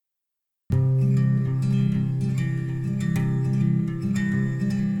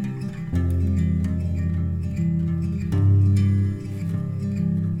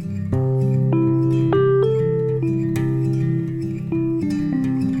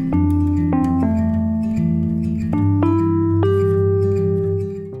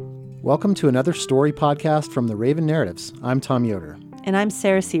Welcome to another story podcast from the Raven Narratives. I'm Tom Yoder. And I'm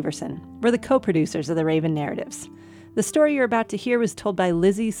Sarah Severson. We're the co-producers of the Raven Narratives. The story you're about to hear was told by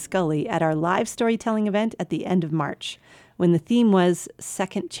Lizzie Scully at our live storytelling event at the end of March, when the theme was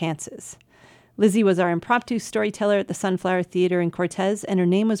Second Chances. Lizzie was our impromptu storyteller at the Sunflower Theater in Cortez, and her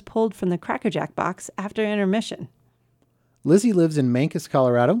name was pulled from the Cracker Jack box after intermission. Lizzie lives in Mancos,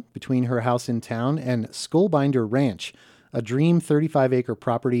 Colorado, between her house in town and Skullbinder Ranch, a dream 35-acre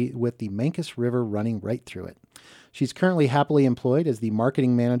property with the Mancos River running right through it. She's currently happily employed as the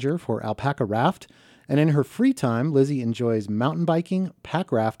marketing manager for Alpaca Raft, and in her free time, Lizzie enjoys mountain biking,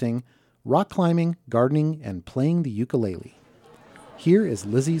 pack rafting, rock climbing, gardening, and playing the ukulele. Here is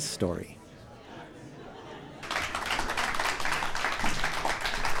Lizzie's story.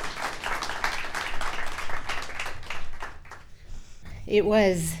 It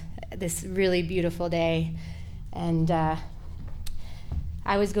was this really beautiful day, and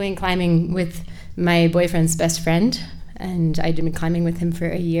I was going climbing with my boyfriend's best friend, and I'd been climbing with him for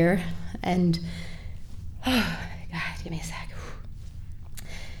a year, and oh God, give me a sec.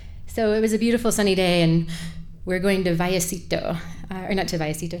 So it was a beautiful sunny day, and we're going to Vallecito, or not to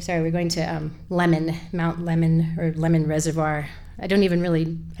Vallecito, sorry, we're going to Mount Lemon, or Lemon Reservoir. I've only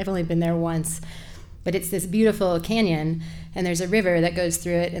been there once, but it's this beautiful canyon, and there's a river that goes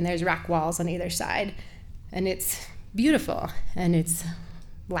through it, and there's rock walls on either side, and it's beautiful, and it's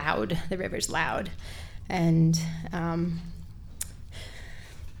loud. The river's loud, and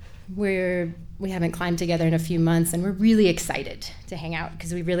we haven't climbed together in a few months, and we're really excited to hang out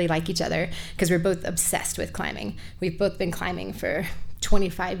because we really like each other, because we're both obsessed with climbing. We've both been climbing for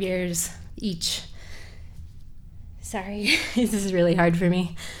 25 years each. Sorry, this is really hard for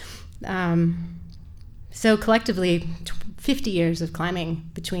me. So collectively, 50 years of climbing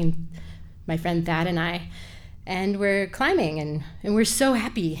between my friend Thad and I. And we're climbing, and we're so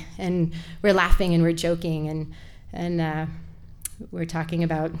happy, and we're laughing, and we're joking, and we're talking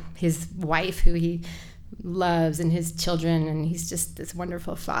about his wife, who he loves, and his children, and he's just this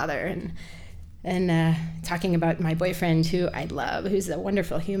wonderful father, and talking about my boyfriend, who I love, who's a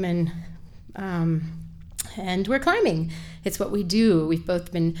wonderful human. And we're climbing. It's what we do. We've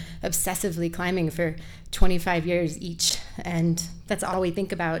both been obsessively climbing for 25 years each, and that's all we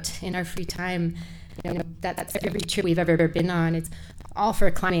think about in our free time. You know, that's every trip we've ever been on. It's all for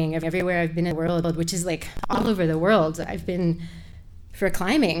climbing. Everywhere I've been in the world, which is like all over the world, I've been for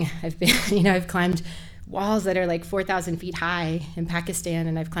climbing. I've climbed walls that are like 4,000 feet high in Pakistan,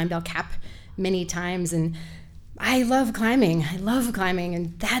 and I've climbed El Cap many times, and I love climbing. I love climbing,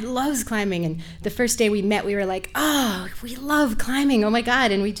 and Dad loves climbing. And the first day we met, we were like, oh, we love climbing. Oh my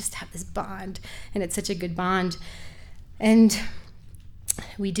God. And we just have this bond, and it's such a good bond. And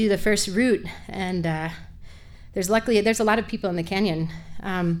we do the first route, and there's a lot of people in the canyon.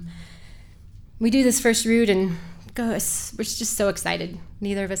 We do this first route, and we're just so excited.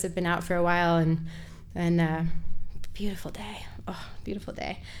 Neither of us have been out for a while, and beautiful day. Oh, beautiful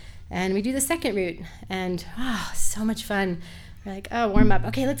day. And we do the second route, and so much fun. We're like, warm up.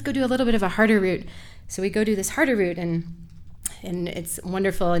 Okay, let's go do a little bit of a harder route. So we go do this harder route, and it's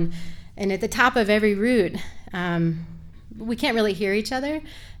wonderful. And at the top of every route, we can't really hear each other,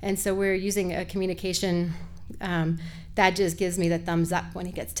 and so we're using a communication. That just gives me the thumbs up when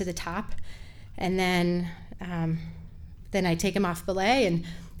he gets to the top, and then I take him off belay, and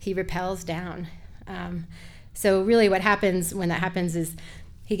he rappels down. So really, what happens when that happens is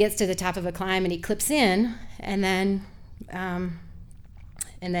he gets to the top of a climb and he clips in, and then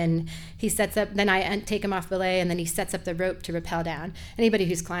he sets up. Then I take him off belay, and then he sets up the rope to rappel down. Anybody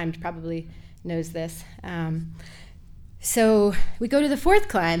who's climbed probably knows this. So we go to the fourth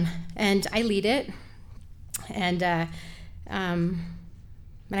climb, and I lead it, and I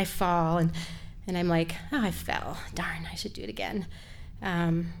fall, and I'm like, I fell. Darn, I should do it again.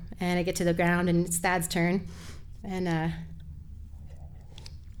 And I get to the ground, and it's Thad's turn, and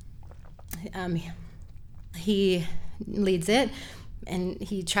he leads it, and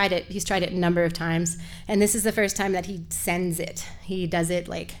he's tried it a number of times, and this is the first time that he sends it. He does it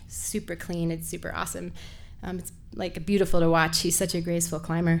like super clean. It's super awesome. It's like beautiful to watch. He's such a graceful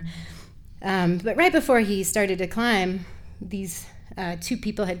climber. But right before he started to climb, these two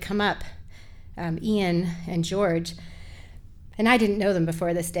people had come up, Ian and George, and I didn't know them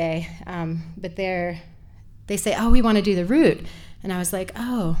before this day, but they say, we want to do the route. And I was like,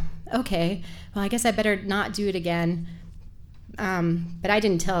 oh, okay, well, I guess I better not do it again. But I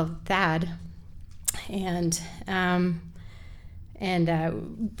didn't tell Thad. And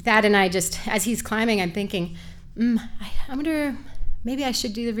Thad and I just, as he's climbing, I'm thinking, I wonder, maybe I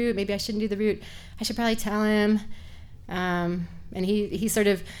should do the route, maybe I shouldn't do the route. I should probably tell him. And he sort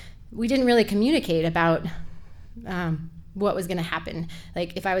of we didn't really communicate about what was going to happen,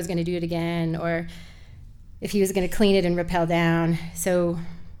 like if I was going to do it again or if he was going to clean it and rappel down. So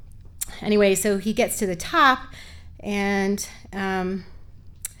anyway, so he gets to the top and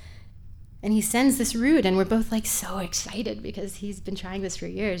he sends this root, and we're both like so excited because he's been trying this for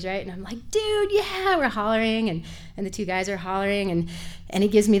years, right? And I'm like, dude, yeah, we're hollering, and the two guys are hollering, and he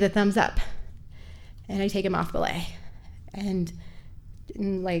gives me the thumbs up, and I take him off belay, and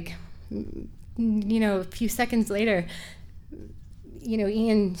like, a few seconds later,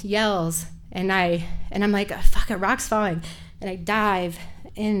 Ian yells, and I'm like, oh, fuck, a rock's falling, and I dive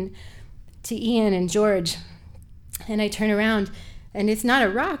in to Ian and George, and I turn around, and it's not a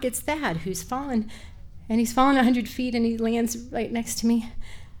rock, it's Thad who's fallen, and he's fallen 100 feet, and he lands right next to me,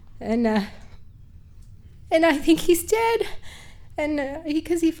 and I think he's dead, and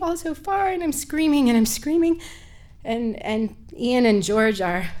because he falls so far, and I'm screaming, and Ian and George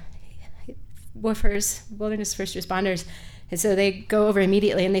are woofers, wilderness first responders, and so they go over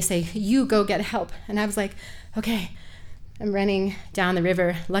immediately, and they say, you go get help, and I was like, okay, I'm running down the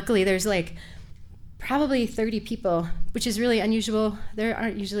river. Luckily, there's like probably 30 people, which is really unusual. There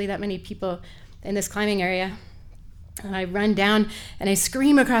aren't usually that many people in this climbing area. And I run down and I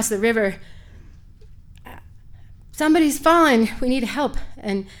scream across the river, somebody's fallen, we need help.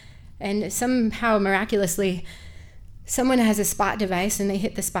 And somehow miraculously, someone has a spot device, and they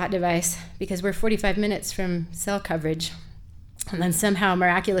hit the spot device because we're 45 minutes from cell coverage. And then somehow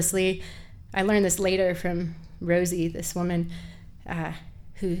miraculously, I learned this later from Rosie, this woman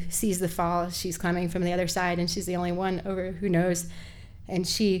who sees the fall. She's climbing from the other side, and she's the only one over who knows. And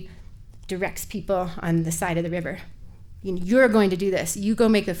she directs people on the side of the river. You're going to do this. You go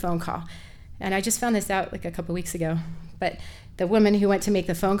make the phone call. And I just found this out like a couple weeks ago. But the woman who went to make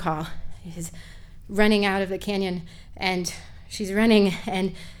the phone call is running out of the canyon, and she's running.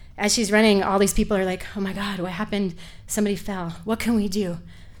 And as she's running, all these people are like, oh my God, what happened? Somebody fell. What can we do?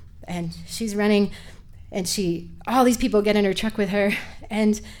 And she's running, and all these people get in her truck with her,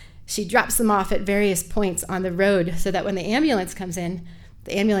 and she drops them off at various points on the road so that when the ambulance comes in,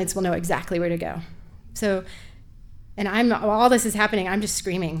 the ambulance will know exactly where to go. So, and all this is happening, I'm just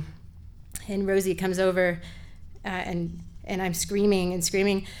screaming. And Rosie comes over, and I'm screaming and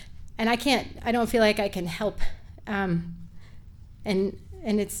screaming, and I don't feel like I can help.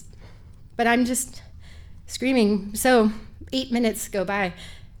 But I'm just screaming. So 8 minutes go by,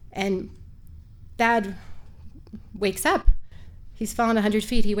 and Dad wakes up. He's fallen 100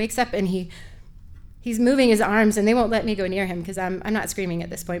 feet. He wakes up, and he's moving his arms, and they won't let me go near him because I'm not screaming at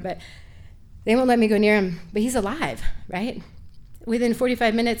this point, but they won't let me go near him. But he's alive, right? Within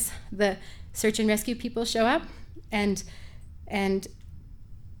 45 minutes, the search and rescue people show up, and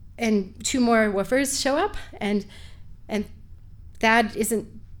two more woofers show up, and Thad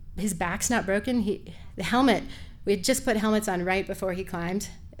his back's not broken. The helmet, we had just put helmets on right before he climbed.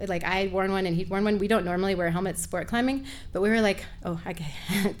 Like I had worn one and he'd worn one. We don't normally wear helmets sport climbing, but we were like, oh, okay,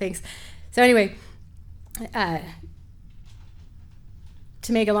 thanks. So anyway, to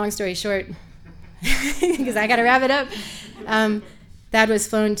make a long story short, because I got to wrap it up, Thad was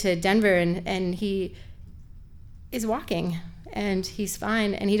flown to Denver, and he is walking, and he's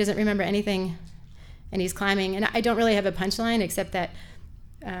fine, and he doesn't remember anything, and he's climbing. And I don't really have a punchline except that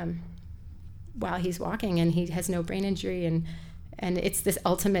while he's walking, and he has no brain injury, and it's this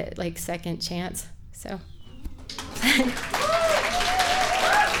ultimate like second chance. So.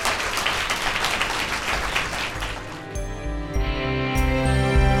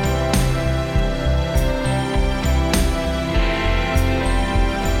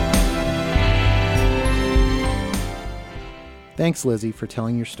 Thanks, Lizzie, for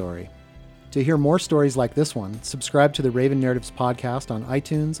telling your story. To hear more stories like this one, subscribe to the Raven Narratives podcast on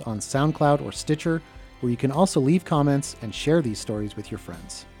iTunes, on SoundCloud, or Stitcher, where you can also leave comments and share these stories with your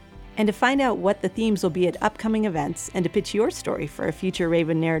friends. And to find out what the themes will be at upcoming events and to pitch your story for a future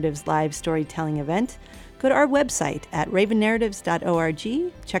Raven Narratives live storytelling event, go to our website at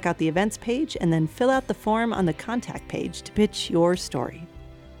ravennarratives.org, check out the events page, and then fill out the form on the contact page to pitch your story.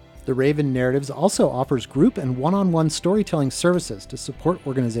 The Raven Narratives also offers group and one-on-one storytelling services to support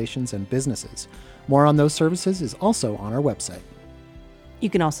organizations and businesses. More on those services is also on our website.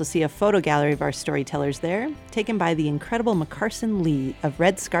 You can also see a photo gallery of our storytellers there, taken by the incredible McCarson Lee of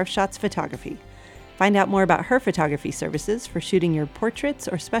Red Scarf Shots Photography. Find out more about her photography services for shooting your portraits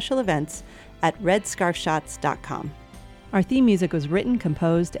or special events at redscarfshots.com. Our theme music was written,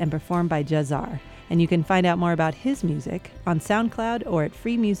 composed, and performed by Jazar, and you can find out more about his music on SoundCloud or at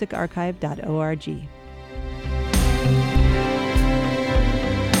freemusicarchive.org.